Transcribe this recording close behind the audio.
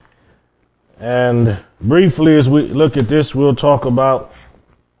And briefly, as we look at this, we'll talk about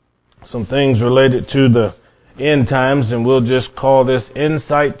some things related to the end times, and we'll just call this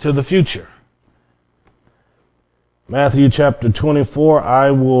insight to the future. Matthew chapter 24, I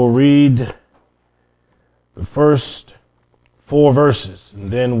will read the first 4 verses,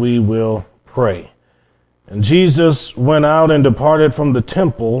 and then we will pray. And Jesus went out and departed from the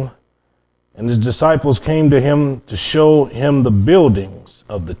temple, and his disciples came to him to show him the buildings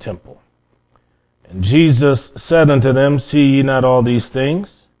of the temple. And Jesus said unto them, See ye not all these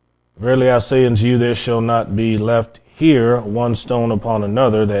things? Verily I say unto you, there shall not be left here one stone upon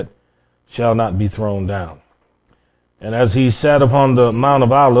another that shall not be thrown down. And as he sat upon the Mount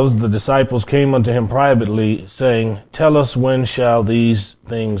of Olives, the disciples came unto him privately, saying, Tell us, when shall these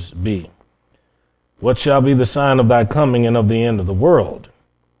things be? What shall be the sign of thy coming and of the end of the world?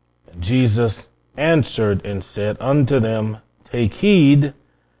 And Jesus answered and said unto them, Take heed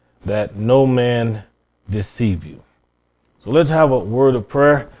that no man deceive you. So let's have a word of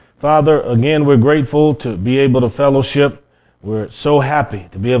prayer. Father, again, we're grateful to be able to fellowship. We're so happy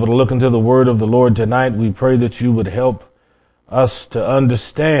to be able to look into the word of the Lord tonight. We pray that you would help us to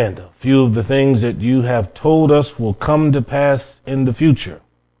understand a few of the things that you have told us will come to pass in the future.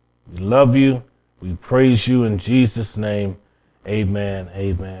 We love you. We praise you in Jesus' name. Amen,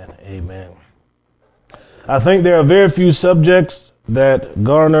 amen, amen. I think there are very few subjects that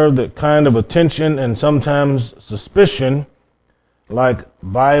garner the kind of attention and sometimes suspicion like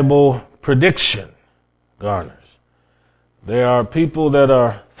Bible prediction garners. There are people that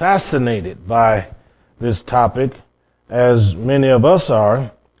are fascinated by this topic, as many of us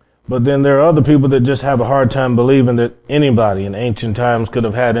are, but then there are other people that just have a hard time believing that anybody in ancient times could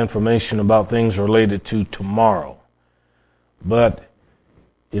have had information about things related to tomorrow. But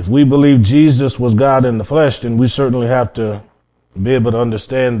if we believe Jesus was God in the flesh, then we certainly have to be able to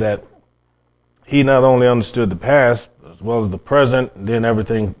understand that he not only understood the past, as well as the present, and then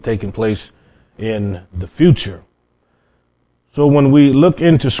everything taking place in the future. So when we look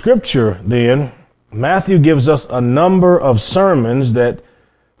into Scripture, then, Matthew gives us a number of sermons that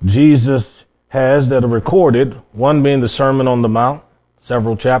Jesus has that are recorded, one being the Sermon on the Mount,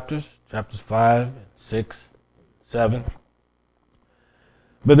 several chapters 5, 6, 7.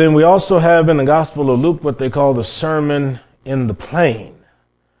 But then we also have in the Gospel of Luke what they call the Sermon in the Plain,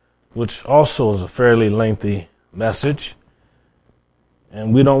 which also is a fairly lengthy message.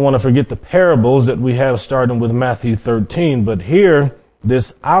 And we don't want to forget the parables that we have starting with Matthew 13. But here,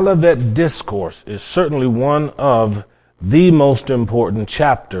 this Olivet Discourse is certainly one of the most important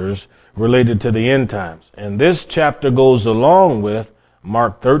chapters related to the end times. And this chapter goes along with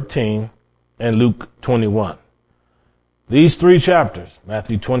Mark 13 and Luke 21. These 3 chapters,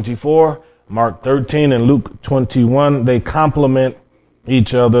 Matthew 24, Mark 13, and Luke 21, they complement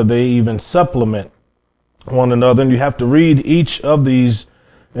each other. They even supplement one another. And you have to read each of these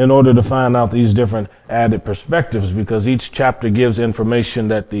in order to find out these different added perspectives, because each chapter gives information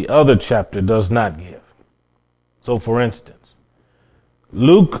that the other chapter does not give. So, for instance,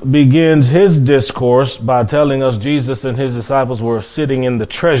 Luke begins his discourse by telling us Jesus and his disciples were sitting in the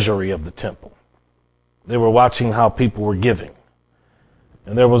treasury of the temple. They were watching how people were giving.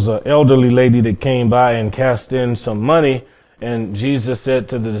 And there was an elderly lady that came by and cast in some money. And Jesus said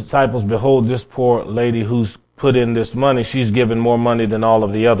to the disciples, Behold, this poor lady who's put in this money, she's given more money than all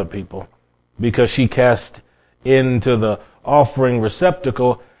of the other people, because she cast into the offering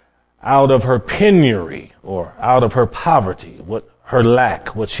receptacle out of her penury, or out of her poverty, her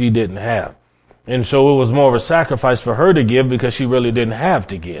lack, what she didn't have. And so it was more of a sacrifice for her to give, because she really didn't have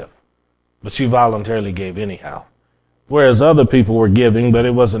to give. But she voluntarily gave anyhow. Whereas other people were giving, but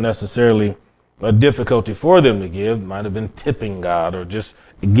it wasn't necessarily a difficulty for them to give. It might have been tipping God or just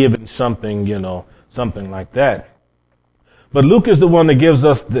giving something, something like that. But Luke is the one that gives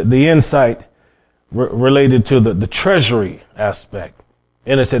us the insight related to the treasury aspect.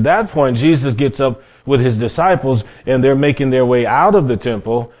 And it's at that point Jesus gets up with his disciples, and they're making their way out of the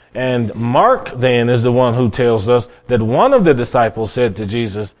temple. And Mark then is the one who tells us that one of the disciples said to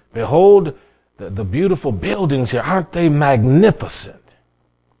Jesus, Behold, the beautiful buildings here, aren't they magnificent?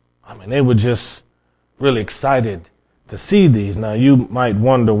 I mean, they were just really excited to see these. Now, you might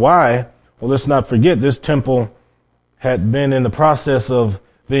wonder why. Well, let's not forget this temple had been in the process of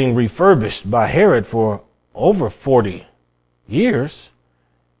being refurbished by Herod for over 40 years,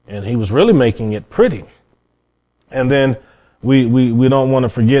 and he was really making it pretty. And then we don't want to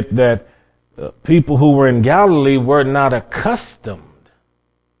forget that people who were in Galilee were not accustomed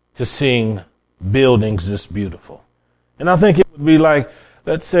to seeing buildings this beautiful. And I think it would be like,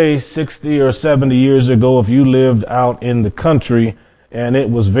 let's say 60 or 70 years ago, if you lived out in the country and it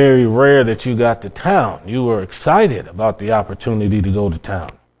was very rare that you got to town. You were excited about the opportunity to go to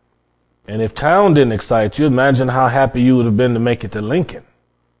town. And if town didn't excite you, imagine how happy you would have been to make it to Lincoln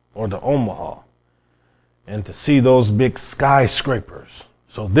or to Omaha and to see those big skyscrapers.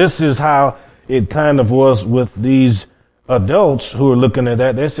 So this is how it kind of was with these adults who are looking at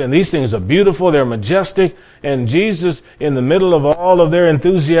that. They're saying these things are beautiful, they're majestic, and Jesus, in the middle of all of their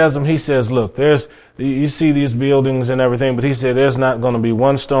enthusiasm, he says, look, you see these buildings and everything, but he said there's not going to be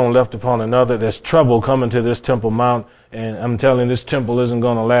one stone left upon another. There's trouble coming to this Temple Mount, and I'm telling you, this temple isn't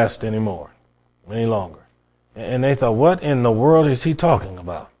going to last any longer. And they thought, what in the world is he talking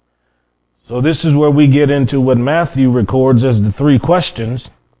about? So this is where we get into what Matthew records as the three questions.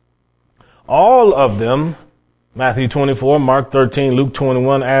 All of them, Matthew 24, Mark 13, Luke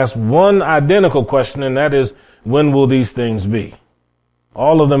 21, ask one identical question, and that is, when will these things be?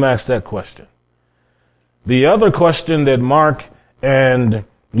 All of them ask that question. The other question that Mark and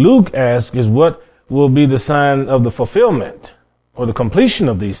Luke ask is, what will be the sign of the fulfillment or the completion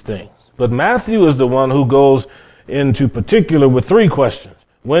of these things? But Matthew is the one who goes into particular with three questions.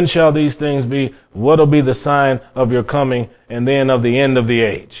 When shall these things be? What will be the sign of your coming? And then of the end of the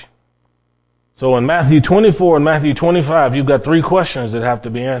age. So in Matthew 24 and Matthew 25, you've got three questions that have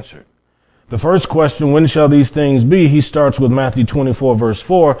to be answered. The first question, when shall these things be? He starts with Matthew 24, verse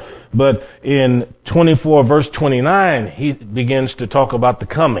 4. But in 24, verse 29, he begins to talk about the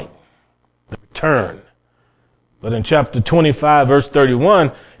coming, the return. But in chapter 25, verse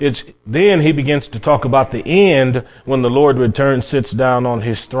 31, then he begins to talk about the end when the Lord returns, sits down on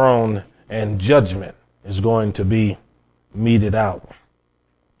his throne, and judgment is going to be meted out.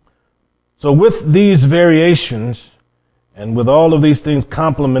 So with these variations, and with all of these things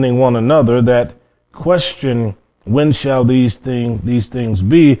complementing one another, that question, when shall these things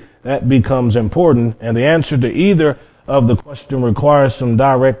be, that becomes important. And the answer to either of the question requires some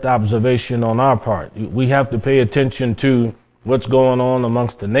direct observation on our part. We have to pay attention to what's going on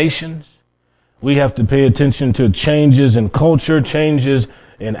amongst the nations. We have to pay attention to changes in culture, changes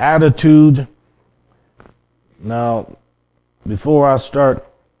in attitude. Now, before I start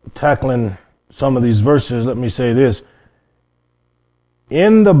tackling some of these verses, let me say this.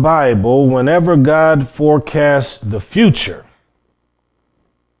 In the Bible, whenever God forecasts the future,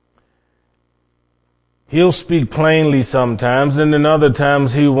 he'll speak plainly sometimes, and then other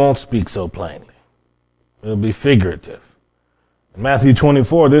times he won't speak so plainly. It'll be figurative. In Matthew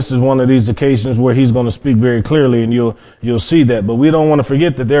 24, this is one of these occasions where he's going to speak very clearly, and you'll see that. But we don't want to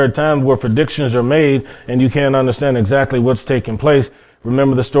forget that there are times where predictions are made and you can't understand exactly what's taking place.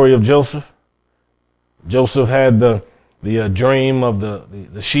 Remember the story of Joseph? Joseph had the dream of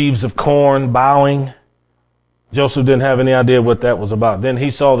the sheaves of corn bowing. Joseph didn't have any idea what that was about. Then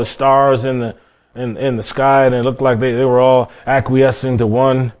he saw the stars in the sky, and it looked like they were all acquiescing to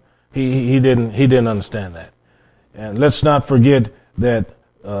one. He didn't understand that. And let's not forget that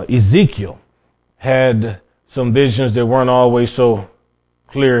Ezekiel had some visions that weren't always so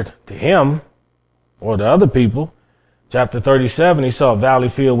clear to him or to other people. Chapter 37, he saw a valley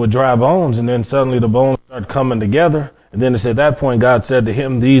filled with dry bones, and then suddenly the bones started coming together. And then at that point, God said to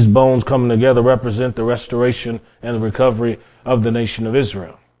him, these bones coming together represent the restoration and the recovery of the nation of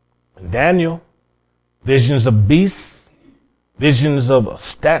Israel. And Daniel, visions of beasts, visions of a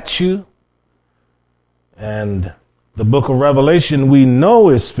statue, and the book of Revelation we know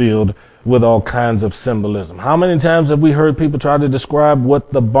is filled with all kinds of symbolism. How many times have we heard people try to describe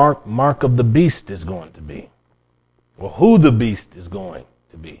what the mark of the beast is going to be, or who the beast is going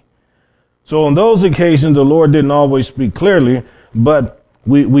to be? So on those occasions, the Lord didn't always speak clearly, but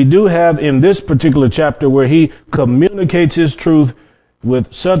we do have in this particular chapter where he communicates his truth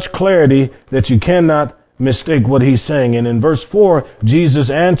with such clarity that you cannot mistake what he's saying. And in verse 4,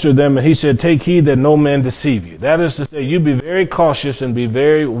 Jesus answered them, and he said, take heed that no man deceive you. That is to say, you be very cautious and be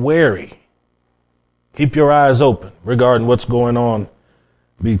very wary. Keep your eyes open regarding what's going on,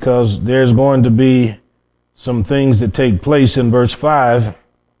 because there's going to be some things that take place in verse 5.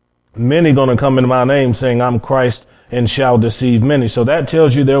 Many going to come in my name saying, I'm Christ, and shall deceive many. So that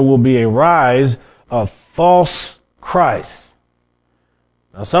tells you there will be a rise of false Christs.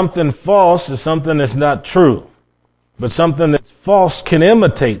 Now, something false is something that's not true, but something that's false can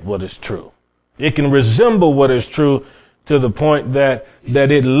imitate what is true. It can resemble what is true to the point that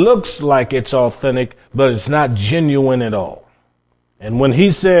it looks like it's authentic, but it's not genuine at all. And when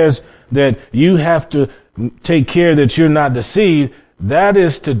he says that you have to take care that you're not deceived, that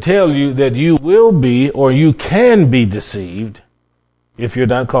is to tell you that you will be, or you can be deceived if you're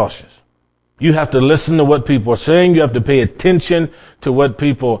not cautious. You have to listen to what people are saying. You have to pay attention to what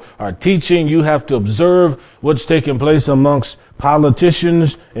people are teaching. You have to observe what's taking place amongst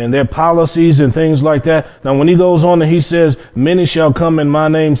politicians and their policies and things like that. Now, when he goes on and he says, many shall come in my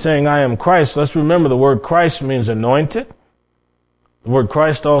name saying, I am Christ. Let's remember the word Christ means anointed. The word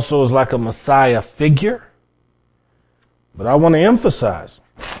Christ also is like a Messiah figure. But I want to emphasize,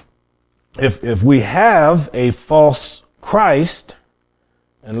 if we have a false Christ,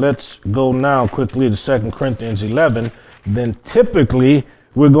 and let's go now quickly to 2 Corinthians 11, then typically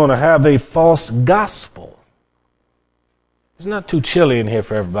we're going to have a false gospel. It's not too chilly in here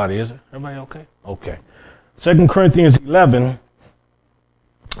for everybody, is it? Everybody okay? Okay. 2 Corinthians 11,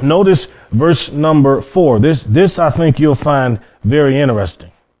 notice verse number 4. This I think you'll find very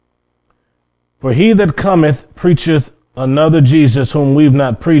interesting. For he that cometh preacheth another Jesus whom we've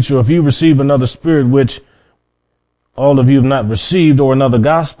not preached, or if you receive another spirit which all of you have not received, or another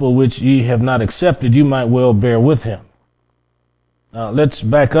gospel which ye have not accepted, you might well bear with him. Now let's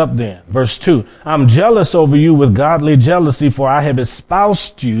back up then. Verse 2. I'm jealous over you with godly jealousy, for I have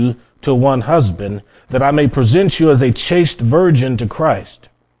espoused you to one husband, that I may present you as a chaste virgin to Christ.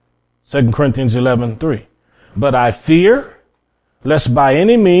 2 Corinthians 11:3. But I fear, lest by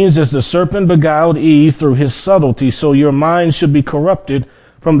any means, as the serpent beguiled Eve through his subtlety, so your mind should be corrupted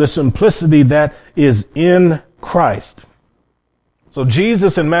from the simplicity that is in Christ. So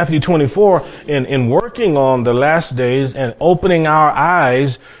Jesus in Matthew 24, in working on the last days and opening our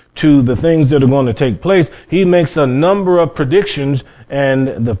eyes to the things that are going to take place, he makes a number of predictions.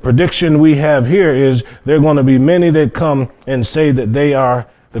 And the prediction we have here is there are going to be many that come and say that they are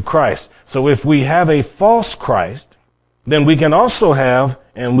the Christ. So if we have a false Christ, then we can also have,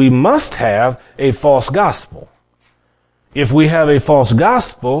 and we must have, a false gospel. If we have a false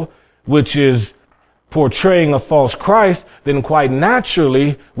gospel, which is portraying a false Christ, then quite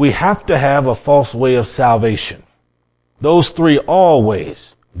naturally we have to have a false way of salvation. Those three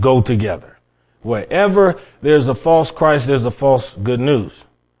always go together. Wherever there's a false Christ, there's a false good news.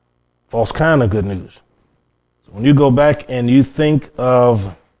 False kind of good news. So when you go back and you think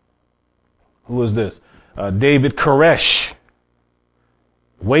of, who is this? David Koresh,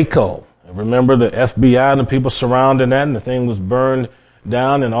 Waco. Remember the FBI and the people surrounding that, and the thing was burned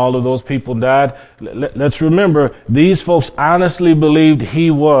down and all of those people died. Let's remember, these folks honestly believed he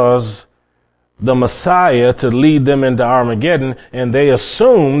was the Messiah to lead them into Armageddon, and they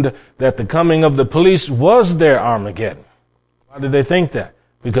assumed that the coming of the police was their Armageddon. Why did they think that?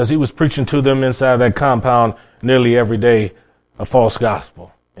 Because he was preaching to them inside that compound nearly every day a false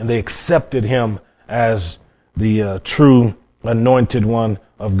gospel, and they accepted him as the true anointed one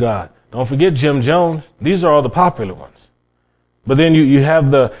of God. Don't forget Jim Jones. These are all the popular ones. But then you have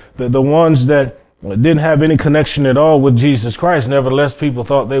the ones that didn't have any connection at all with Jesus Christ. Nevertheless, people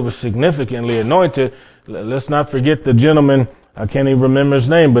thought they were significantly anointed. Let's not forget the gentleman, I can't even remember his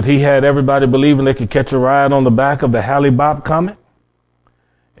name, but he had everybody believing they could catch a ride on the back of the Hale-Bopp comet.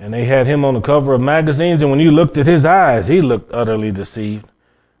 And they had him on the cover of magazines. And when you looked at his eyes, he looked utterly deceived.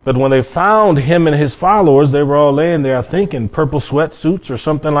 But when they found him and his followers, they were all laying there, I think, in purple sweatsuits or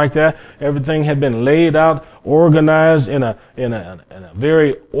something like that. Everything had been laid out, organized in a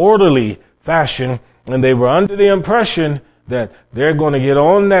very orderly fashion. And they were under the impression that they're going to get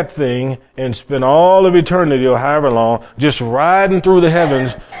on that thing and spend all of eternity or however long just riding through the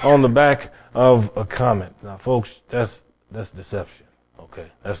heavens on the back of a comet. Now, folks, that's deception. Okay,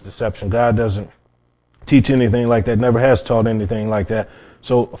 that's deception. God doesn't teach anything like that, never has taught anything like that.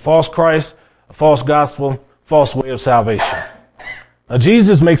 So a false Christ, a false gospel, false way of salvation. Now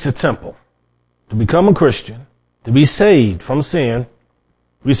Jesus makes it simple. To become a Christian, to be saved from sin,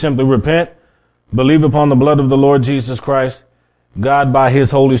 we simply repent, believe upon the blood of the Lord Jesus Christ. God by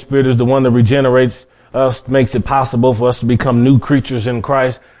his Holy Spirit is the one that regenerates us, makes it possible for us to become new creatures in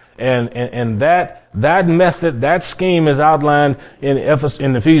Christ. And that method, that scheme is outlined in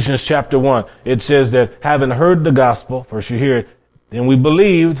Ephesians chapter 1. It says that having heard the gospel, first you hear it, then we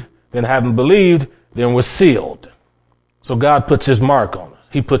believed, then having believed, then we're sealed. So God puts his mark on us.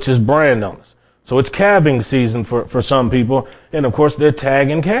 He puts his brand on us. So it's calving season for some people. And of course they're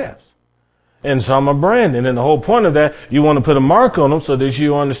tagging calves. And some are branding. And the whole point of that, you want to put a mark on them so that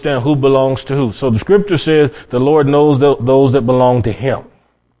you understand who belongs to who. So the scripture says the Lord knows those that belong to him.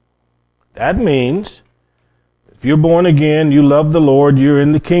 That means if you're born again, you love the Lord, you're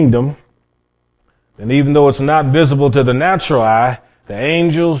in the kingdom. And even though it's not visible to the natural eye, the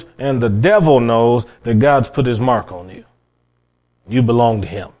angels and the devil knows that God's put his mark on you. You belong to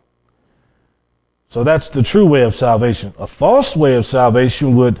him. So that's the true way of salvation. A false way of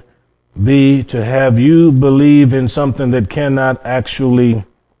salvation would be to have you believe in something that cannot actually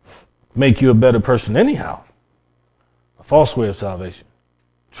make you a better person anyhow. A false way of salvation.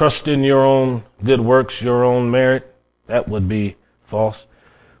 Trust in your own good works, your own merit, That would be false.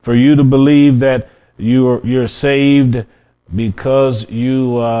 For you to believe that you're saved because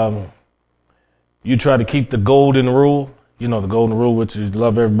you try to keep the golden rule. You know, the golden rule, which is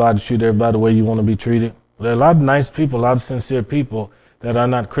love everybody, treat everybody the way you want to be treated. There are a lot of nice people, a lot of sincere people that are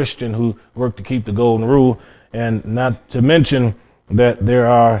not Christian who work to keep the golden rule. And not to mention that there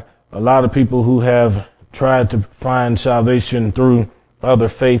are a lot of people who have tried to find salvation through other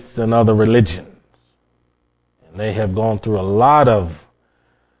faiths and other religions. And they have gone through a lot of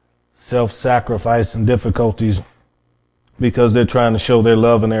self-sacrifice and difficulties because they're trying to show their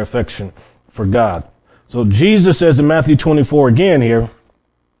love and their affection for God. So Jesus says in Matthew 24 again here,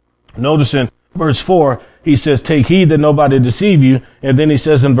 notice in verse 4, he says, take heed that nobody deceive you. And then he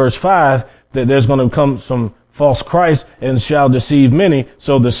says in verse 5 that there's going to come some false Christ and shall deceive many.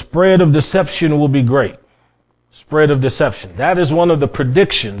 So the spread of deception will be great. Spread of deception. That is one of the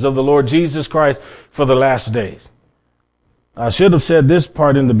predictions of the Lord Jesus Christ for the last days. I should have said this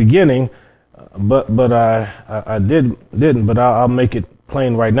part in the beginning, but I didn't, but I'll make it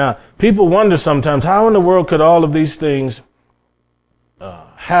plain right now. People wonder sometimes, how in the world could all of these things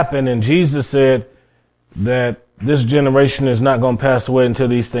happen? And Jesus said that this generation is not going to pass away until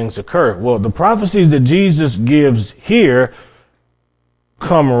these things occur. Well, the prophecies that Jesus gives here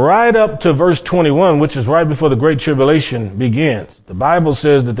come right up to verse 21, which is right before the Great Tribulation begins. The Bible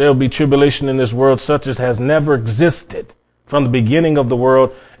says that there will be tribulation in this world such as has never existed from the beginning of the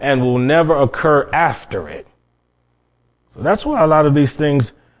world and will never occur after it. So that's why a lot of these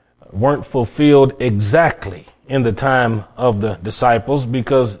things weren't fulfilled exactly in the time of the disciples,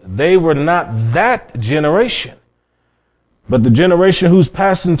 because they were not that generation. But the generation who's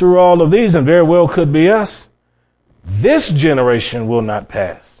passing through all of these, and very well could be us, this generation will not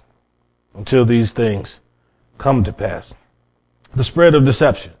pass until these things come to pass. The spread of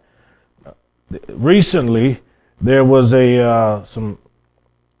deception. Recently, there was some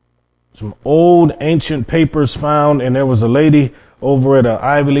old ancient papers found, and there was a lady over at an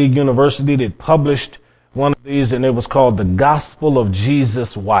Ivy League university that published one of these, and it was called The Gospel of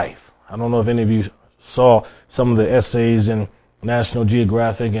Jesus' Wife. I don't know if any of you saw some of the essays in National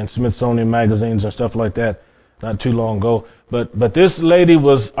Geographic and Smithsonian magazines and stuff like that not too long ago. But this lady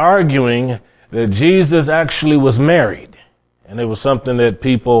was arguing that Jesus actually was married, and it was something that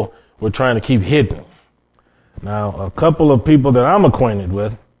people were trying to keep hidden. Now, a couple of people that I'm acquainted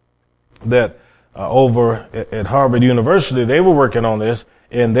with that over at Harvard University, they were working on this,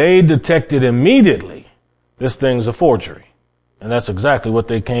 and they detected immediately this thing's a forgery. And that's exactly what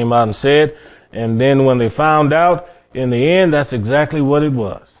they came out and said. And then when they found out, in the end, that's exactly what it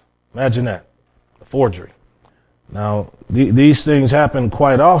was. Imagine that, a forgery. Now, these things happen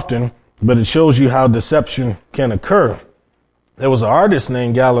quite often, but it shows you how deception can occur. There was an artist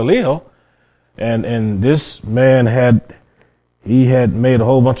named Galileo, and this man had made a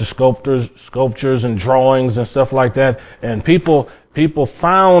whole bunch of sculptures and drawings and stuff like that. And people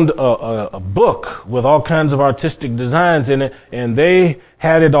found a book with all kinds of artistic designs in it, and they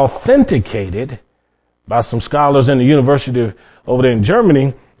had it authenticated by some scholars in the university over there in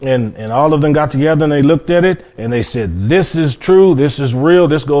Germany. And all of them got together and they looked at it and they said, this is true. This is real.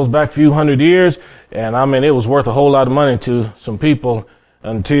 This goes back a few hundred years. And I mean, it was worth a whole lot of money to some people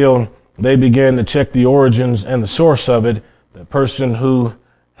until they began to check the origins and the source of it. The person who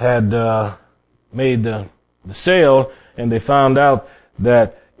had made the sale, and they found out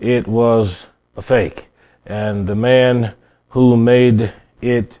that it was a fake. And the man who made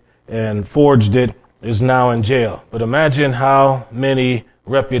it and forged it is now in jail. But imagine how many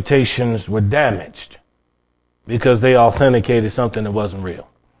reputations were damaged because they authenticated something that wasn't real.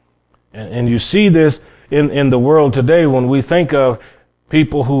 And you see this in the world today when we think of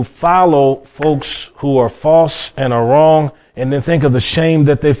people who follow folks who are false and are wrong, and then think of the shame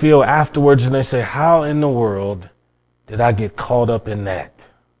that they feel afterwards, and they say, how in the world did I get caught up in that?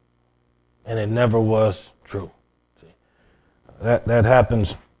 And it never was true. See, that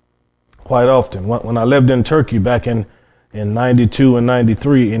happens quite often. When I lived in Turkey back in 92 and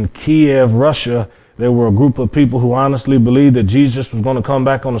 93 in Kiev, Russia, there were a group of people who honestly believed that Jesus was going to come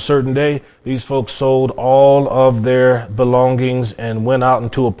back on a certain day. These folks sold all of their belongings and went out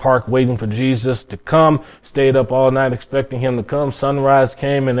into a park waiting for Jesus to come, stayed up all night expecting him to come. Sunrise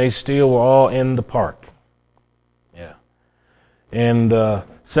came and they still were all in the park. Yeah. In the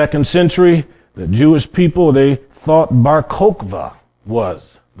 2nd century, the Jewish people, they thought Bar Kokhba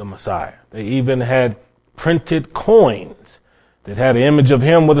was the Messiah. They even had printed coins that had an image of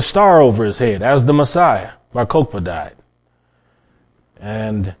him with a star over his head as the Messiah. Bar Kokhba died.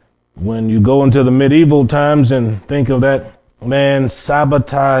 And when you go into the medieval times and think of that man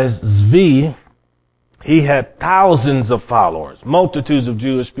Sabbatai Zvi, He had thousands of followers, multitudes of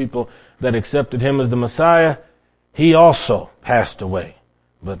Jewish people that accepted him as the Messiah. He also passed away,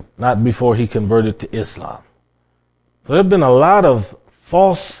 but not before he converted to Islam. So there have been a lot of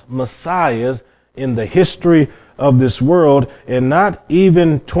false messiahs in the history of this world, and not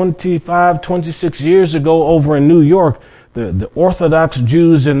even 25, 26 years ago over in New York, the Orthodox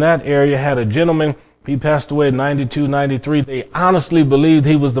Jews in that area had a gentleman. He passed away in 92, 93. They honestly believed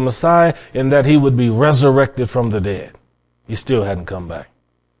he was the Messiah and that he would be resurrected from the dead. He still hadn't come back.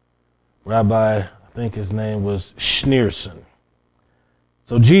 Rabbi, I think his name was Schneerson.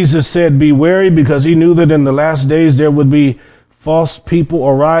 So Jesus said, be wary, because he knew that in the last days there would be false people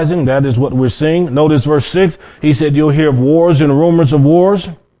arising. That is what we're seeing. Notice verse 6. He said, you'll hear of wars and rumors of wars,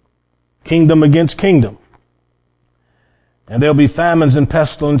 kingdom against kingdom. And there'll be famines and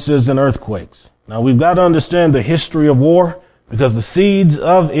pestilences and earthquakes. Now, we've got to understand the history of war, because the seeds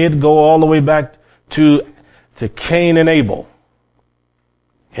of it go all the way back to Cain and Abel.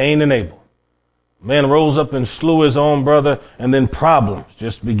 Cain and Abel. Man rose up and slew his own brother, and then problems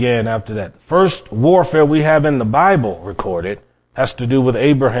just began after that. First warfare we have in the Bible recorded has to do with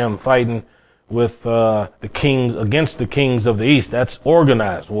Abraham fighting with the kings, against the kings of the east. That's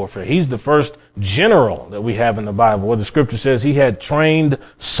organized warfare. He's the first general that we have in the Bible, where the scripture says he had trained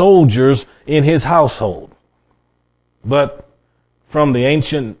soldiers in his household. But from the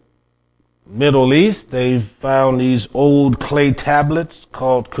ancient Middle East, they've found these old clay tablets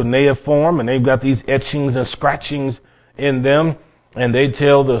called cuneiform, and they've got these etchings and scratchings in them, and they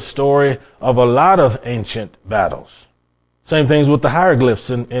tell the story of a lot of ancient battles. Same things with the hieroglyphs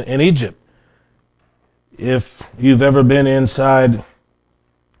in Egypt. If you've ever been inside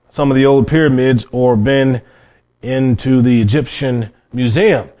some of the old pyramids or been into the Egyptian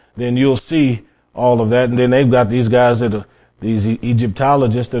museum, then you'll see all of that. And then they've got these guys these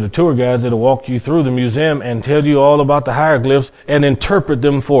Egyptologists that are tour guides that'll walk you through the museum and tell you all about the hieroglyphs and interpret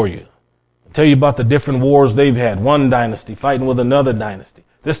them for you. Tell you about the different wars they've had. One dynasty fighting with another dynasty.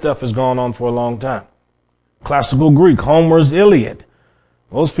 This stuff has gone on for a long time. Classical Greek, Homer's Iliad.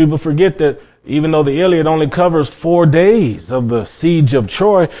 Most people forget that even though the Iliad only covers 4 days of the siege of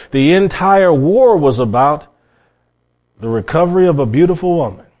Troy, the entire war was about the recovery of a beautiful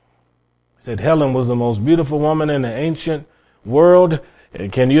woman. He said Helen was the most beautiful woman in the ancient world.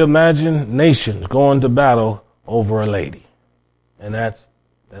 And can you imagine nations going to battle over a lady? And that's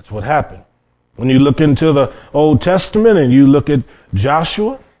what happened. When you look into the Old Testament and you look at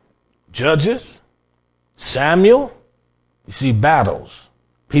Joshua, Judges, Samuel, you see battles,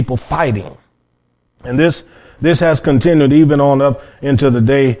 people fighting. And this has continued even on up into the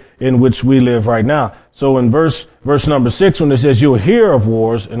day in which we live right now. So in verse number 6, when it says you'll hear of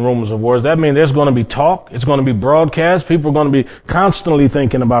wars and rumors of wars, that means there's going to be talk. It's going to be broadcast. People are going to be constantly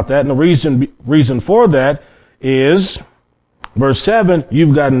thinking about that. And the reason for that is verse 7,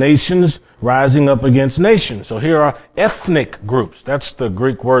 you've got nations rising up against nations. So here are ethnic groups. That's the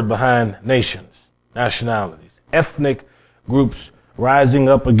Greek word behind nations, nationalities. Ethnic groups rising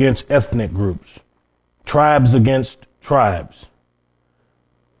up against ethnic groups. Tribes against tribes.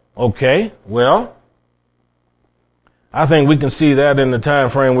 Okay, well, I think we can see that in the time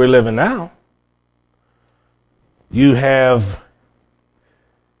frame we're living now. You have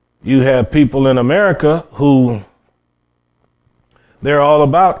people in America who they're all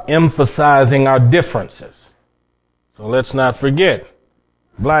about emphasizing our differences. So let's not forget,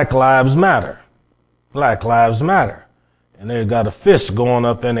 Black Lives Matter. Black Lives Matter. And they've got a fist going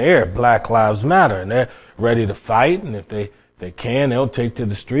up in the air. Black Lives Matter. And they're ready to fight. And if they can, they'll take to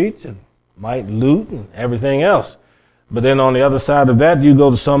the streets and might loot and everything else. But then on the other side of that, you go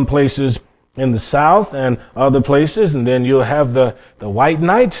to some places in the South and other places, and then you'll have the white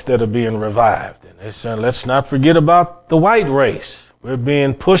knights that are being revived. And they say, let's not forget about the white race. We're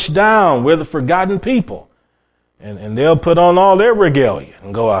being pushed down. We're the forgotten people. And they'll put on all their regalia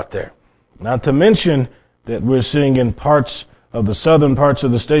and go out there. Not to mention that we're seeing in parts of the southern parts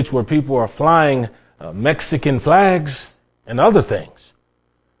of the states where people are flying Mexican flags and other things.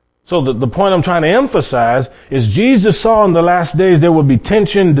 So the point I'm trying to emphasize is Jesus saw in the last days there would be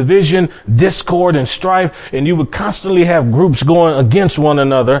tension, division, discord, and strife, and you would constantly have groups going against one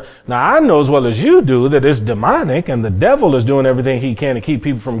another. Now, I know as well as you do that it's demonic and the devil is doing everything he can to keep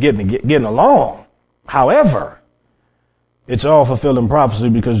people from getting along. However, it's all fulfilling prophecy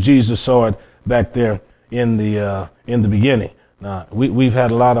because Jesus saw it back there in the beginning. Now, we've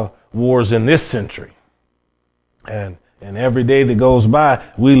had a lot of wars in this century. And every day that goes by,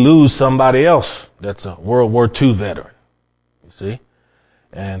 we lose somebody else that's a World War II veteran, you see,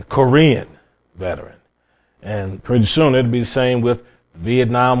 and Korean veteran. And pretty soon it'll be the same with the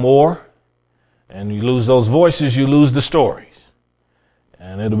Vietnam War And you lose those voices, you lose the stories.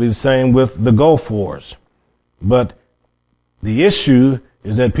 And it'll be the same with the Gulf Wars. But the issue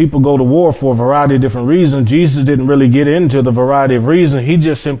is that people go to war for a variety of different reasons. Jesus didn't really get into the variety of reasons. He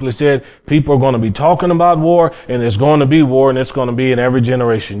just simply said people are going to be talking about war, and there's going to be war, and it's going to be in every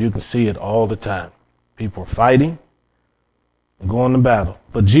generation. You can see it all the time. People are fighting and going to battle.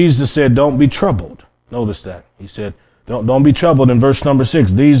 But Jesus said, don't be troubled. Notice that. He said, don't be troubled in verse number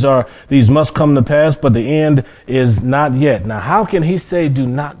 6. These must come to pass, but the end is not yet. Now, how can he say, do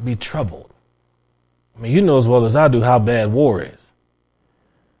not be troubled? I mean, you know as well as I do how bad war is.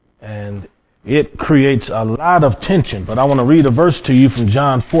 And it creates a lot of tension. But I want to read a verse to you from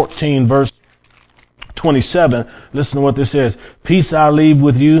John 14, verse 27. Listen to what this says. Peace I leave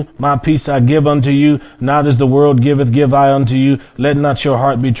with you, my peace I give unto you. Not as the world giveth, give I unto you. Let not your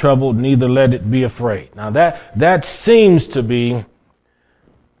heart be troubled, neither let it be afraid. Now that seems to be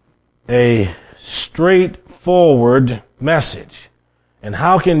a straightforward message. And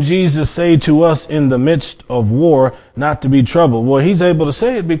how can Jesus say to us in the midst of war not to be troubled? Well, he's able to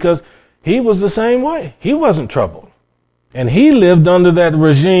say it because he was the same way. He wasn't troubled. And he lived under that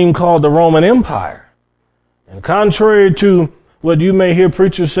regime called the Roman Empire. And contrary to what you may hear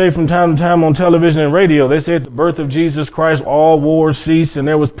preachers say from time to time on television and radio, they say at the birth of Jesus Christ, all wars ceased and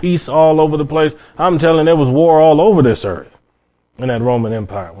there was peace all over the place. I'm telling you, there was war all over this earth in that Roman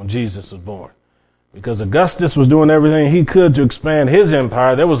Empire when Jesus was born. Because Augustus was doing everything he could to expand his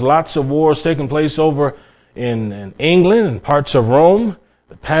empire. There was lots of wars taking place over in England and parts of Rome.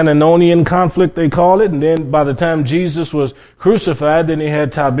 The Pannonian conflict, they call it. And then by the time Jesus was crucified, then he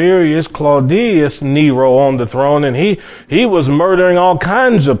had Tiberius Claudius Nero on the throne. And he was murdering all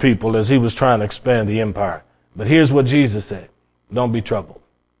kinds of people as he was trying to expand the empire. But here's what Jesus said. Don't be troubled.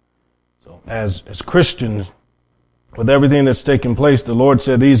 So as Christians, with everything that's taking place, the Lord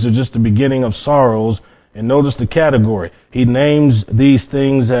said these are just the beginning of sorrows. And notice the category. He names these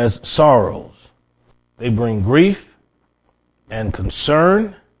things as sorrows. They bring grief and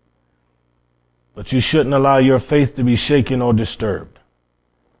concern, but you shouldn't allow your faith to be shaken or disturbed.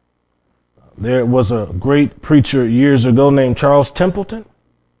 There was a great preacher years ago named Charles Templeton,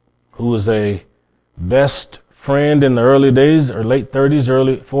 who was a best friend in the early days, or late 30s,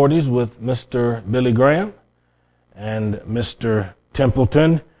 early 40s, with Mr. Billy Graham. And Mr.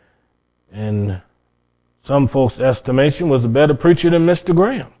 Templeton, in some folks' estimation, was a better preacher than Mr.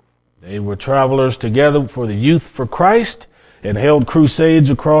 Graham. They were travelers together for the Youth for Christ and held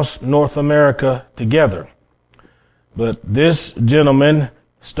crusades across North America together. But this gentleman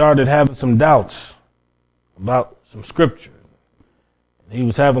started having some doubts about some scripture. He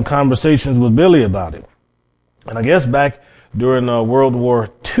was having conversations with Billy about it. And I guess back during World War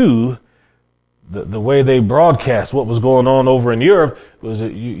II, the way they broadcast what was going on over in Europe was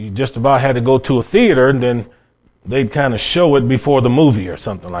that you just about had to go to a theater and then they'd kind of show it before the movie or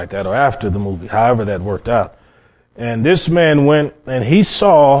something like that, or after the movie, however that worked out. And this man went and he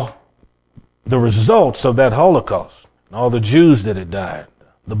saw the results of that Holocaust, all the Jews that had died,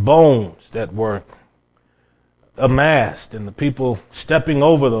 the bones that were amassed and the people stepping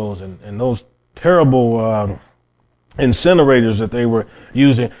over those and those terrible incinerators that they were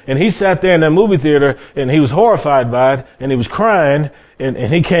using. And he sat there in that movie theater and he was horrified by it and he was crying and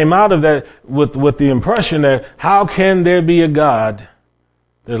he came out of that with the impression that how can there be a God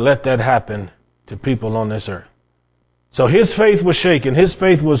that let that happen to people on this earth? So his faith was shaken. His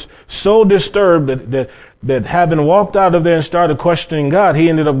faith was so disturbed that having walked out of there and started questioning God, he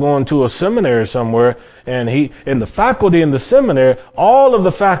ended up going to a seminary somewhere, and the faculty in the seminary, all of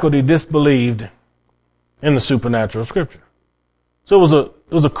the faculty disbelieved in the supernatural scripture. So it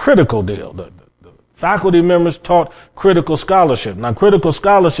was a critical deal. The faculty members taught critical scholarship. Now, critical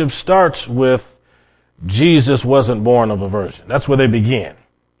scholarship starts with Jesus wasn't born of a virgin. That's where they begin.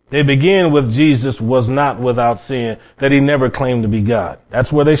 They begin with Jesus was not without sin, that he never claimed to be God. That's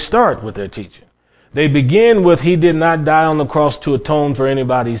where they start with their teaching. They begin with he did not die on the cross to atone for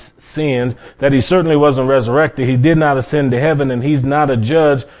anybody's sins, that he certainly wasn't resurrected, he did not ascend to heaven, and he's not a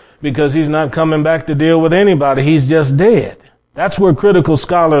judge because he's not coming back to deal with anybody. He's just dead. That's where critical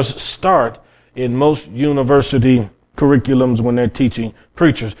scholars start in most university curriculums when they're teaching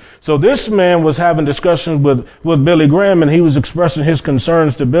preachers. So this man was having discussions with Billy Graham, and he was expressing his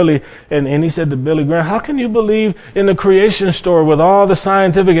concerns to Billy. And he said to Billy Graham, how can you believe in the creation story with all the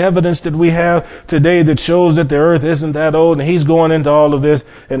scientific evidence that we have today that shows that the earth isn't that old? And he's going into all of this.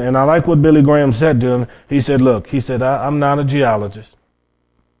 And I like what Billy Graham said to him. He said, look, he said, I'm not a geologist.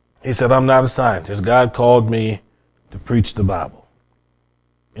 He said, I'm not a scientist. God called me to preach the Bible.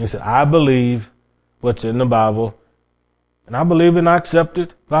 And he said, I believe what's in the Bible, and I believe and I accept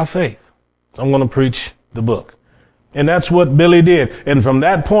it by faith. I'm going to preach the book. And that's what Billy did. And from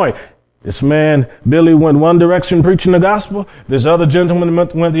that point, this man, Billy, went one direction preaching the gospel. This other gentleman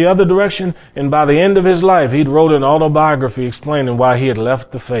went the other direction. And by the end of his life, he'd wrote an autobiography explaining why he had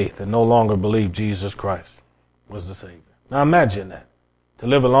left the faith and no longer believed Jesus Christ was the Savior. Now imagine that. To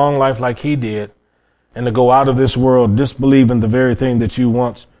live a long life like he did and to go out of this world disbelieving the very thing that you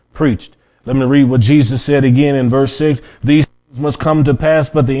once preached. Let me read what Jesus said again in verse 6. These things must come to pass,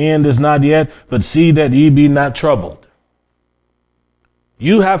 but the end is not yet. But see that ye be not troubled.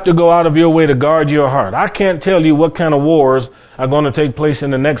 You have to go out of your way to guard your heart. I can't tell you what kind of wars are going to take place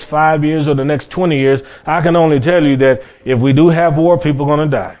in the next 5 years or the next 20 years. I can only tell you that if we do have war, people are going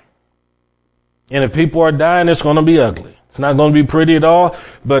to die. And if people are dying, it's going to be ugly. It's not going to be pretty at all,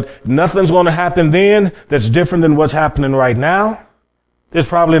 but nothing's going to happen then that's different than what's happening right now. There's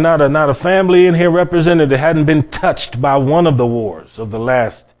probably not a family in here represented that hadn't been touched by one of the wars of the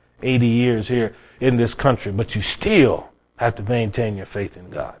last 80 years here in this country, but you still have to maintain your faith in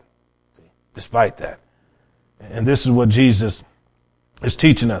God, despite that. And this is what Jesus is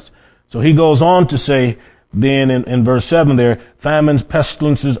teaching us. So he goes on to say, then in verse 7 there, famines,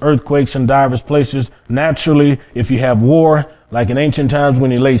 pestilences, earthquakes in divers places. Naturally, if you have war, like in ancient times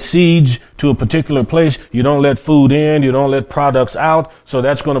when you lay siege to a particular place, you don't let food in, you don't let products out. So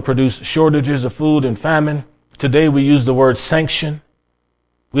that's going to produce shortages of food and famine. Today we use the word sanction.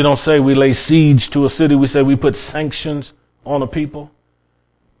 We don't say we lay siege to a city. We say we put sanctions on a people.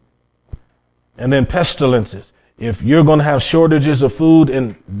 And then pestilences. If you're going to have shortages of food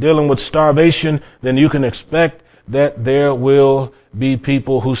and dealing with starvation, then you can expect that there will be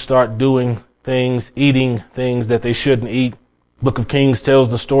people who start doing things, eating things that they shouldn't eat. Book of Kings tells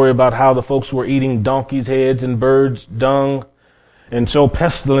the story about how the folks were eating donkeys' heads and birds' dung. And so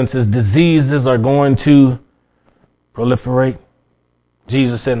pestilences, diseases are going to proliferate.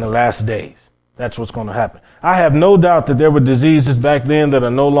 Jesus said in the last days, that's what's going to happen. I have no doubt that there were diseases back then that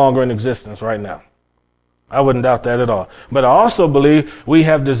are no longer in existence right now. I wouldn't doubt that at all. But I also believe we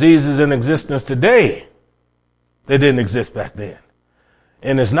have diseases in existence today that didn't exist back then.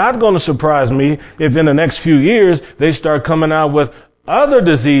 And it's not going to surprise me if in the next few years they start coming out with other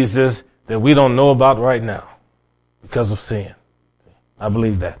diseases that we don't know about right now because of sin. I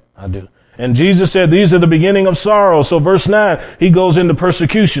believe that. I do. And Jesus said, these are the beginning of sorrow. So verse 9, he goes into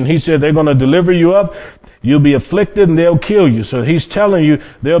persecution. He said, they're going to deliver you up. You'll be afflicted and they'll kill you. So he's telling you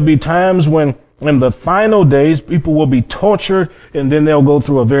there'll be times when in the final days, people will be tortured and then they'll go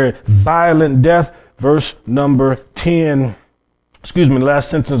through a very violent death. Verse number 10, the last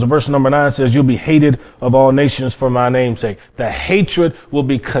sentence of verse number 9 says, you'll be hated of all nations for my name's sake. The hatred will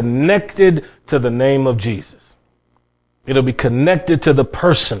be connected to the name of Jesus. It'll be connected to the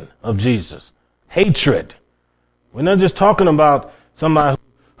person of Jesus. Hatred. We're not just talking about somebody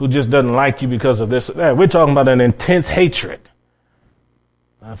who just doesn't like you because of this or that. We're talking about an intense hatred.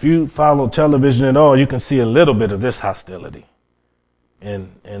 Now, if you follow television at all, you can see a little bit of this hostility in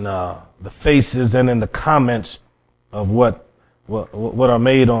the faces and in the comments of what are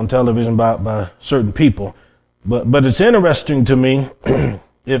made on television by certain people. But it's interesting to me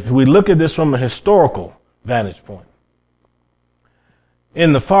if we look at this from a historical vantage point.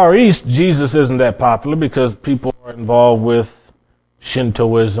 In the Far East, Jesus isn't that popular because people are involved with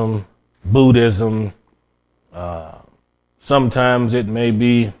Shintoism, Buddhism, sometimes it may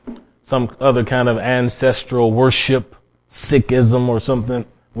be some other kind of ancestral worship, Sikhism or something,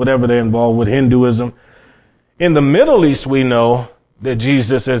 whatever they're involved with, Hinduism. In the Middle East, we know that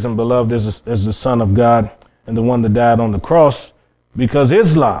Jesus isn't beloved as the Son of God and the one that died on the cross because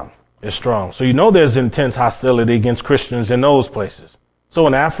Islam is strong. So you know there's intense hostility against Christians in those places. So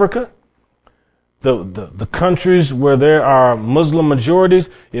in Africa, the countries where there are Muslim majorities,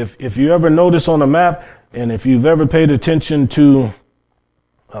 if you ever notice on a map, and if you've ever paid attention to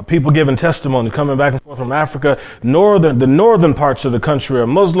people giving testimony coming back and forth from Africa, the northern parts of the country are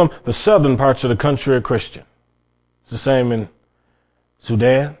Muslim, the southern parts of the country are Christian. It's the same in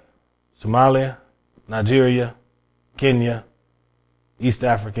Sudan, Somalia, Nigeria, Kenya, East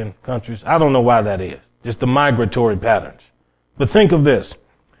African countries. I don't know why that is, just the migratory patterns. But think of this.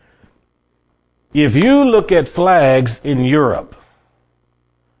 If you look at flags in Europe,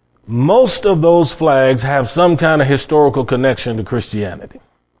 most of those flags have some kind of historical connection to Christianity.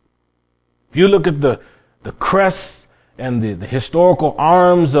 If you look at the crests and the historical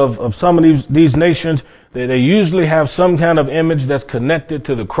arms of some of these nations, they usually have some kind of image that's connected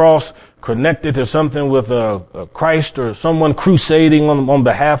to the cross, connected to something with a Christ or someone crusading on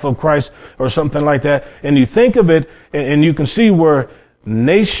behalf of Christ or something like that. And you think of it and you can see where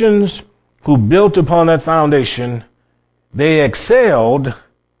nations who built upon that foundation, they excelled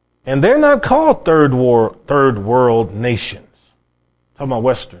And they're not called third world nations. Talking about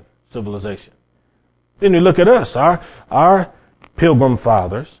Western civilization. Then you look at us, our pilgrim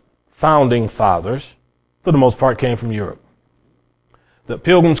fathers, founding fathers, for the most part came from Europe. The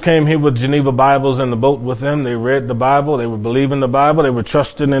pilgrims came here with Geneva Bibles in the boat with them. They read the Bible. They were believing the Bible. They were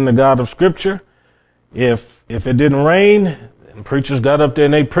trusting in the God of Scripture. If it didn't rain, and preachers got up there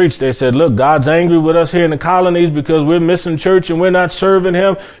and they preached, they said, look, God's angry with us here in the colonies because we're missing church and we're not serving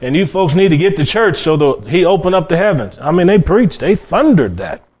him. And you folks need to get to church. So he opened up the heavens. I mean, they preached. They thundered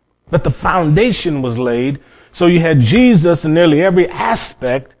that. But the foundation was laid. So you had Jesus in nearly every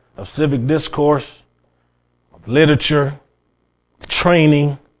aspect of civic discourse, of literature,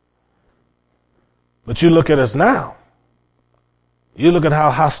 training. But you look at us now. You look at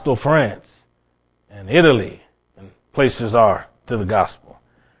how hostile France and Italy and places are to the gospel.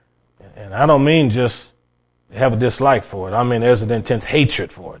 And I don't mean just have a dislike for it. I mean, there's an intense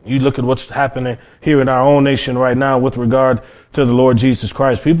hatred for it. You look at what's happening here in our own nation right now with regard to the Lord Jesus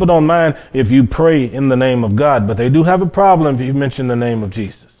Christ. People don't mind if you pray in the name of God, but they do have a problem if you mention the name of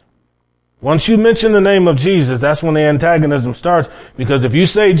Jesus. Once you mention the name of Jesus, that's when the antagonism starts, because if you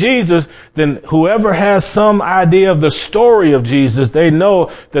say Jesus, then whoever has some idea of the story of Jesus, they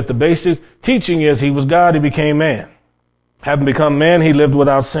know that the basic teaching is he was God, he became man. Having become man, he lived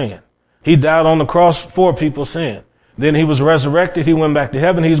without sin. He died on the cross for people's sin. Then he was resurrected. He went back to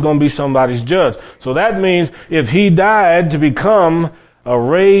heaven. He's going to be somebody's judge. So that means if he died to become a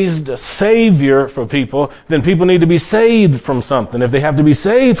raised savior for people, then people need to be saved from something. If they have to be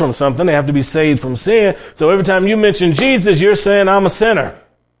saved from something, they have to be saved from sin. So every time you mention Jesus, you're saying I'm a sinner.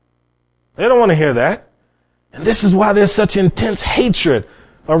 They don't want to hear that. And this is why there's such intense hatred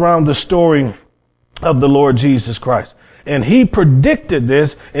around the story of the Lord Jesus Christ. And he predicted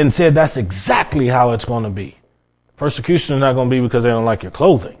this and said that's exactly how it's going to be. Persecution is not going to be because they don't like your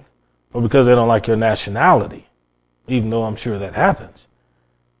clothing or because they don't like your nationality, even though I'm sure that happens.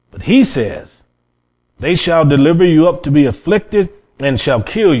 But he says, they shall deliver you up to be afflicted and shall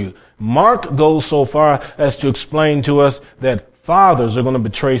kill you. Mark goes so far as to explain to us that fathers are going to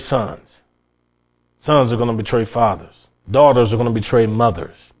betray sons. Sons are going to betray fathers. Daughters are going to betray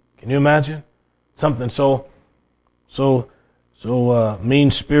mothers. Can you imagine? Something so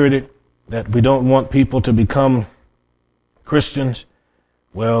mean-spirited that we don't want people to become Christians.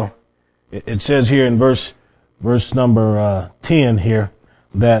 Well, it says here in verse number 10 here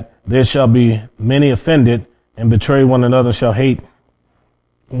that there shall be many offended and betray one another, shall hate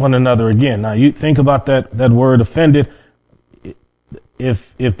one another again. Now you think about that word offended.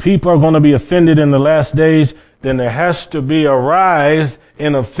 If people are going to be offended in the last days, then there has to be a rise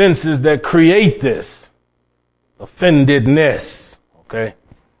in offenses that create this offendedness. Okay.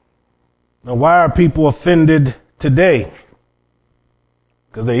 Now, why are people offended today?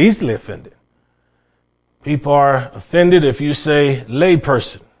 Because they're easily offended. People are offended if you say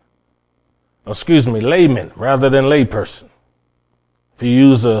layperson. Layman rather than layperson. If you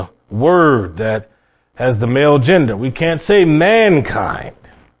use a word that has the male gender, we can't say mankind.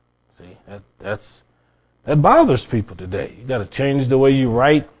 See, that bothers people today. You got to change the way you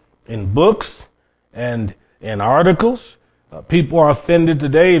write in books and in articles. People are offended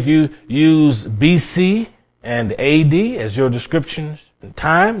today if you use BC and AD as your descriptions in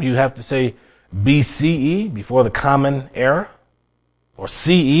time. You have to say BCE, before the common era, or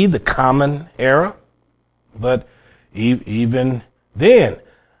CE, the common era. But even then,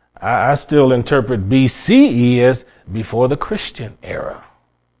 I still interpret BCE as before the Christian era.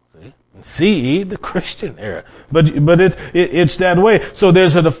 See? CE, the Christian era. But it's that way. So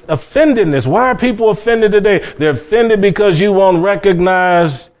there's an offendedness. Why are people offended today? They're offended because you won't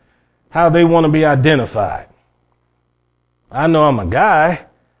recognize how they want to be identified. I know I'm a guy,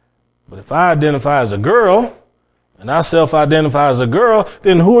 but if I identify as a girl, and I self-identify as a girl,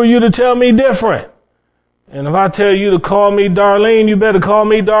 then who are you to tell me different? And if I tell you to call me Darlene, you better call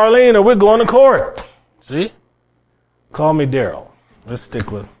me Darlene or we're going to court. See? Call me Daryl. Let's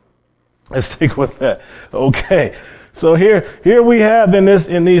stick with that. Okay. So here we have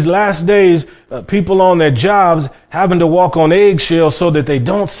in these last days, people on their jobs having to walk on eggshells so that they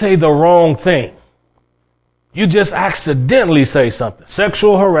don't say the wrong thing. You just accidentally say something.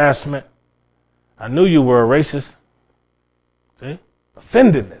 Sexual harassment. I knew you were a racist. See?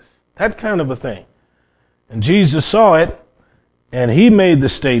 Offendedness. That kind of a thing. And Jesus saw it, and he made the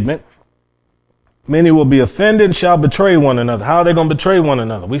statement, many will be offended and shall betray one another. How are they going to betray one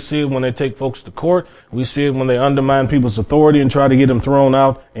another? We see it when they take folks to court. We see it when they undermine people's authority and try to get them thrown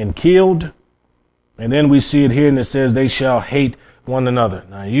out and killed. And then we see it here, and it says they shall hate one another.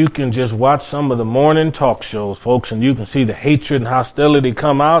 Now, you can just watch some of the morning talk shows, folks, and you can see the hatred and hostility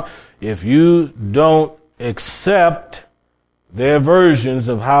come out if you don't accept their versions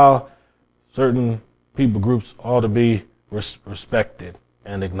of how certain people groups ought to be respected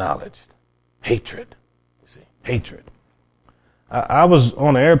and acknowledged. Hatred. You see, hatred. I was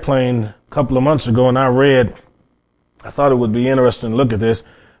on an airplane a couple of months ago and I thought it would be interesting to look at this,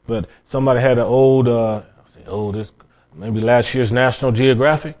 but somebody had an this maybe last year's National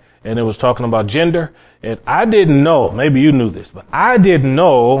Geographic, and it was talking about gender. And I didn't know, maybe you knew this, but I didn't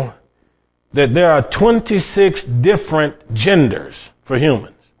know that there are 26 different genders for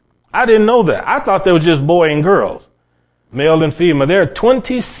humans. I didn't know that. I thought there was just boy and girls, male and female. There are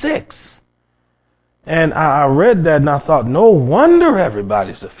 26. And I read that and I thought, no wonder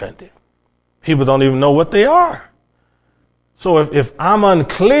everybody's offended. People don't even know what they are. So if I'm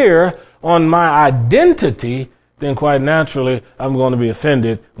unclear on my identity, then quite naturally I'm going to be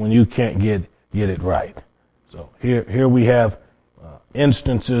offended when you can't get it right. So here we have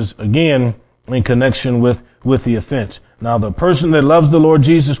instances again in connection with the offense. Now, the person that loves the Lord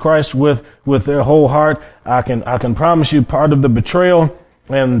Jesus Christ with their whole heart, I can promise you part of the betrayal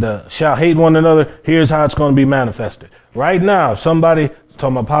and shall hate one another. Here's how it's going to be manifested. Right now, somebody,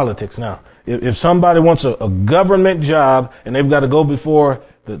 talking about politics now, if somebody wants a government job and they've got to go before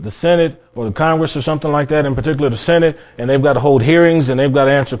the Senate or the Congress or something like that, in particular the Senate, and they've got to hold hearings and they've got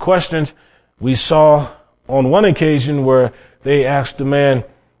to answer questions, we saw on one occasion where they asked the man,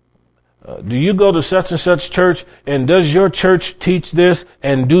 do you go to such and such church, and does your church teach this,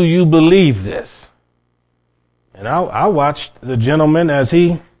 and do you believe this? And I watched the gentleman as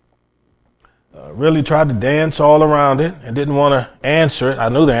he really tried to dance all around it and didn't want to answer it. I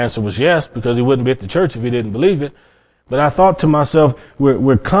knew the answer was yes, because he wouldn't be at the church if he didn't believe it. But I thought to myself,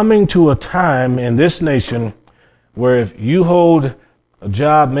 we're coming to a time in this nation where if you hold a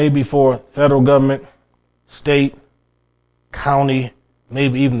job maybe for federal government, state, county,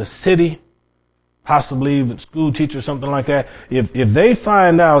 maybe even the city, possibly even school teacher, something like that, if they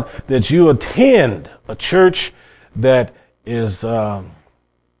find out that you attend a church that is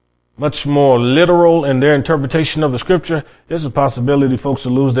much more literal in their interpretation of the scripture, there's a possibility folks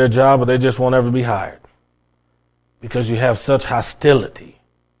will lose their job or they just won't ever be hired because you have such hostility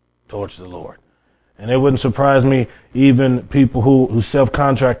towards the Lord. And it wouldn't surprise me, even people who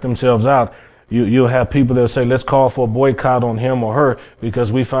self-contract themselves out, you'll have people that say, let's call for a boycott on him or her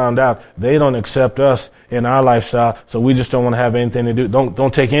because we found out they don't accept us in our lifestyle, so we just don't want to have anything to do.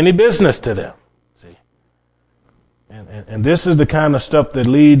 Don't take any business to them. See? And this is the kind of stuff that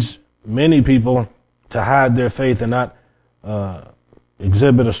leads many people to hide their faith and not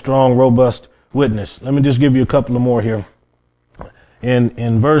exhibit a strong, robust witness. Let me just give you a couple of more here.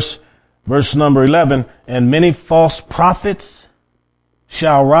 In verse number 11, and many false prophets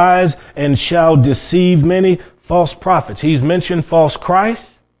shall rise and shall deceive many. False prophets. He's mentioned false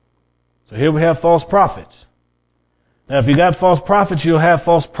Christ. So here we have false prophets. Now, if you got false prophets, you'll have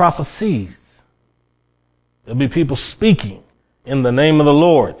false prophecies. There'll be people speaking in the name of the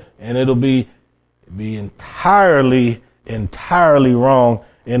Lord, and it'll be entirely wrong,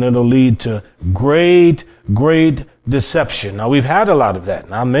 and it'll lead to great deception. Now, we've had a lot of that.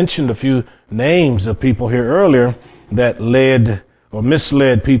 And I mentioned a few names of people here earlier that led or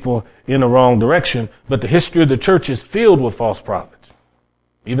misled people in the wrong direction. But the history of the church is filled with false prophets.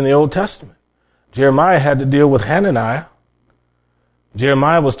 Even the Old Testament. Jeremiah had to deal with Hananiah.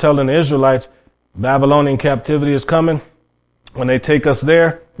 Jeremiah was telling the Israelites, Babylonian captivity is coming. When they take us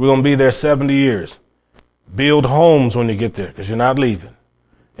there, we're going to be there 70 years. Build homes when you get there because you're not leaving.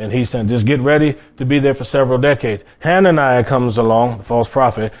 And he said, just get ready to be there for several decades. Hananiah comes along, the false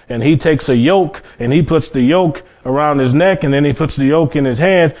prophet, and he takes a yoke and he puts the yoke around his neck, and then he puts the yoke in his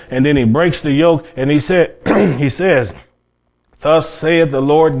hands, and then he breaks the yoke, and he says, thus saith the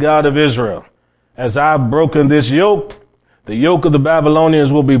Lord God of Israel, as I've broken this yoke, the yoke of the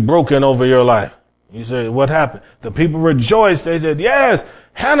Babylonians will be broken over your life. You say, what happened? The people rejoiced. They said, yes,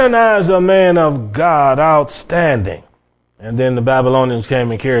 Hananiah is a man of God, outstanding. And then the Babylonians came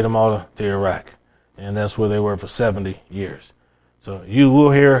and carried them all to Iraq. And that's where they were for 70 years. So you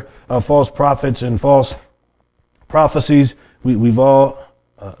will hear false prophets and false prophecies. We've all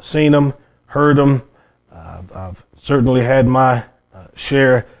seen them, heard them. I've certainly had my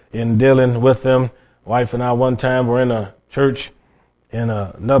share in dealing with them. Wife and I one time were in a church in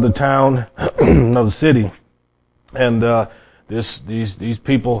another town, another city. And these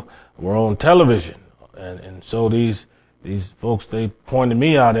people were on television. And so these folks, they pointed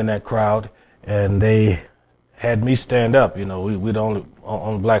me out in that crowd, and they had me stand up. You know, we'd only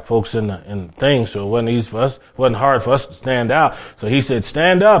on black folks in the thing, so it wasn't easy for us. It wasn't hard for us to stand out. So he said,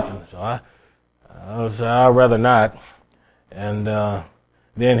 stand up. And so I said, I'd rather not. And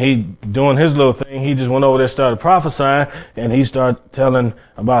then he, doing his little thing, he just went over there, started prophesying, and he started telling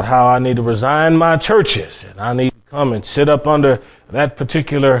about how I need to resign my churches, and I need to come and sit up under that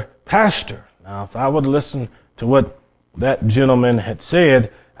particular pastor. Now, if I would listen to what that gentleman had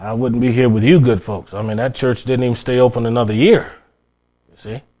said, I wouldn't be here with you good folks. I mean, that church didn't even stay open another year.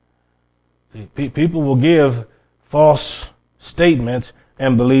 You see, people will give false statements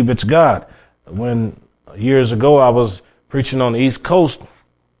and believe it's God. When years ago I was preaching on the East Coast,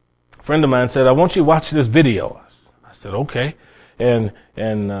 a friend of mine said, I want you to watch this video. I said, okay. And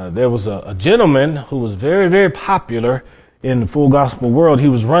there was a gentleman who was very, very popular in the full gospel world. He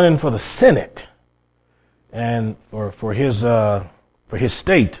was running for the Senate and for his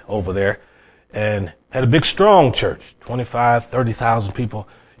state over there, and had a big, strong church, 25, 30,000 people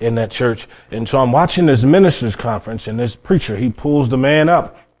in that church. And so I'm watching this ministers conference, and this preacher, he pulls the man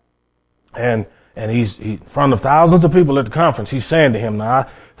up, and he's in front of thousands of people at the conference. He's saying to him, now,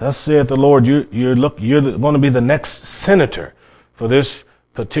 thus saith the Lord, you're going to be the next senator for this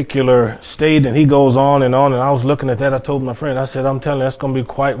particular state. And he goes on, and I was looking at that. I told my friend, I said, I'm telling you, that's going to be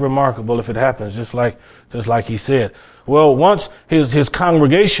quite remarkable if it happens, just like he said. Well, once his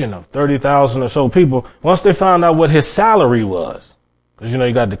congregation of 30,000 or so people, once they found out what his salary was, because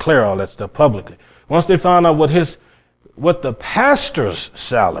you got to declare all that stuff publicly. Once they found out what the pastor's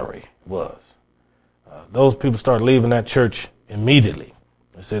salary was, those people started leaving that church immediately.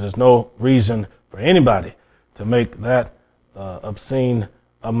 They said there's no reason for anybody to make that obscene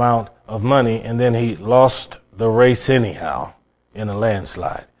amount of money, and then he lost the race anyhow in a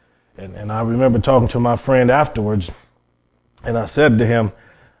landslide. And I remember talking to my friend afterwards, and I said to him,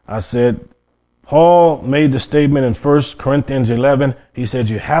 I said, Paul made the statement in 1 Corinthians 11. He said,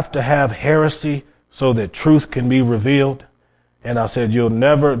 you have to have heresy so that truth can be revealed. And I said, you'll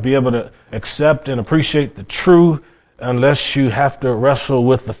never be able to accept and appreciate the true unless you have to wrestle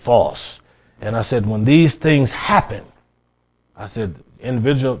with the false. And I said, when these things happen, I said,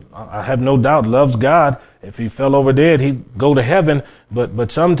 individual, I have no doubt, loves God. If he fell over dead, he'd go to heaven.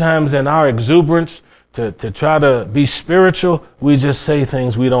 But sometimes in our exuberance to try to be spiritual, we just say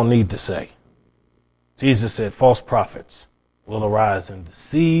things we don't need to say. Jesus said, false prophets will arise and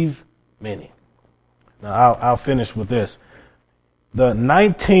deceive many. Now, I'll finish with this. The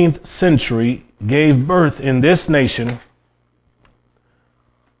 19th century gave birth in this nation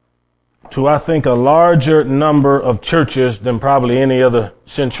to, I think, a larger number of churches than probably any other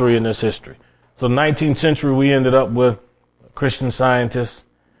century in this history. So 19th century, we ended up with Christian Scientists,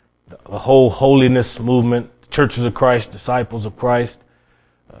 the whole holiness movement, Churches of Christ, Disciples of Christ.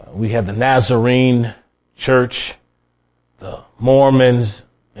 We had the Nazarene Church, the Mormons,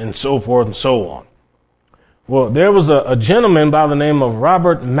 and so forth and so on. Well, there was a gentleman by the name of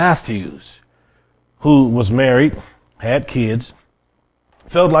Robert Matthews who was married, had kids,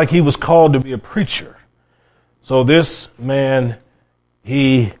 felt like he was called to be a preacher. So this man,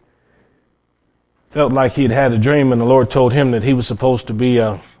 he felt like he'd had a dream, and the Lord told him that he was supposed to be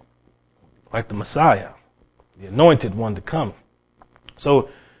like the Messiah, the anointed one to come. So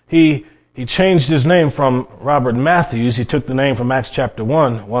he changed his name from Robert Matthews. He took the name from Acts chapter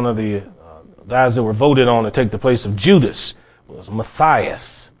 1. One of the guys that were voted on to take the place of Judas was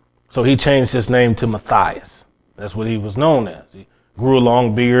Matthias. So he changed his name to Matthias. That's what he was known as. He grew a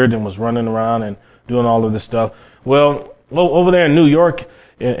long beard and was running around and doing all of this stuff. Well, over there in New York,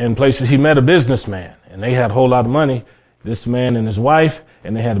 in places, he met a businessman, and they had a whole lot of money, this man and his wife,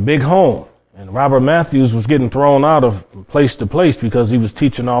 and they had a big home. And Robert Matthews was getting thrown out of place to place because he was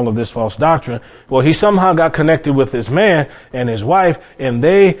teaching all of this false doctrine. Well, he somehow got connected with this man and his wife, and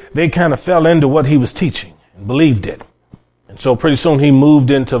they kind of fell into what he was teaching and believed it. And so pretty soon he moved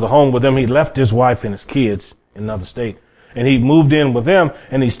into the home with them. He left his wife and his kids in another state, and he moved in with them,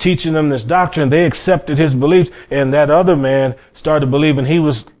 and he's teaching them this doctrine. They accepted his beliefs, and that other man started believing he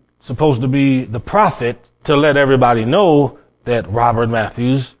was supposed to be the prophet to let everybody know that Robert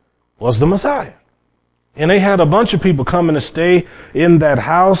Matthews was the Messiah. And they had a bunch of people coming to stay in that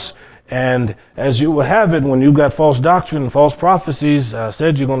house. And as you will have it, when you've got false doctrine and false prophecies,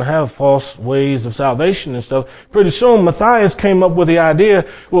 said you're going to have false ways of salvation and stuff. Pretty soon, Matthias came up with the idea,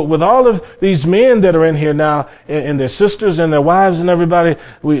 well, with all of these men that are in here now, and their sisters and their wives and everybody,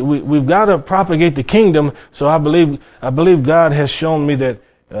 we've got to propagate the kingdom. So I believe God has shown me that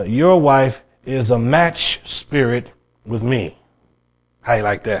your wife is a match spirit with me. How you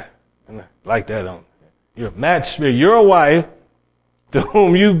like that? Like that, don't you? You're a match spirit. Your wife, to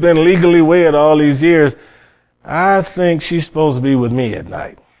whom you've been legally wed all these years, I think she's supposed to be with me at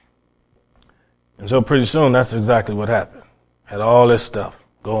night. And so pretty soon, that's exactly what happened. Had all this stuff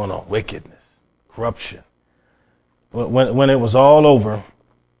going on, wickedness, corruption. When it was all over,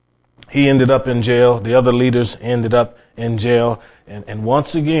 he ended up in jail. The other leaders ended up in jail. And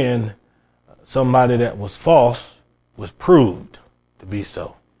once again, somebody that was false was proved to be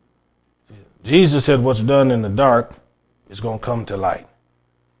so. Jesus said what's done in the dark is going to come to light.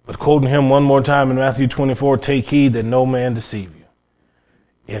 But quoting him one more time in Matthew 24, take heed that no man deceive you.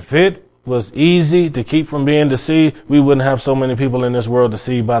 If it was easy to keep from being deceived, we wouldn't have so many people in this world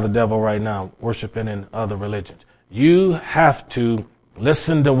deceived by the devil right now, worshiping in other religions. You have to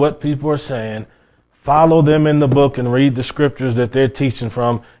listen to what people are saying, follow them in the book and read the scriptures that they're teaching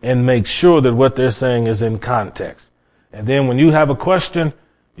from, and make sure that what they're saying is in context. And then when you have a question,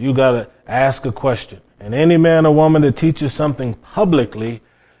 you got to ask a question. And any man or woman that teaches something publicly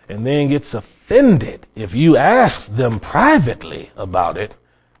and then gets offended if you ask them privately about it,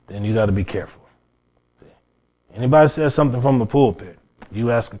 then you got to be careful. Anybody says something from the pulpit,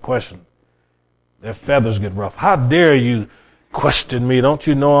 you ask a question, their feathers get ruffled. How dare you question me? Don't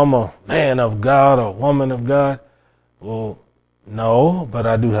you know I'm a man of God or a woman of God? Well, no, but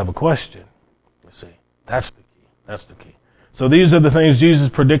I do have a question. You see, that's the key. That's the key. So these are the things Jesus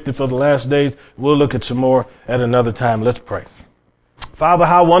predicted for the last days. We'll look at some more at another time. Let's pray. Father,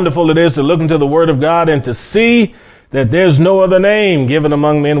 how wonderful it is to look into the Word of God and to see that there's no other name given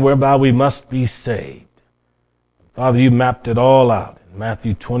among men whereby we must be saved. Father, you mapped it all out in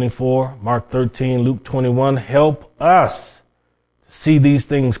Matthew 24, Mark 13, Luke 21. Help us to see these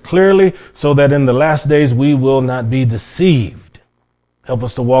things clearly so that in the last days we will not be deceived. Help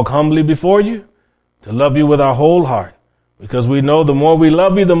us to walk humbly before you, to love you with our whole heart, because we know the more we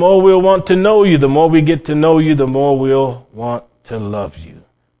love you, the more we'll want to know you. The more we get to know you, the more we'll want to love you.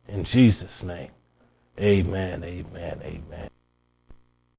 In Jesus' name, amen, amen, amen.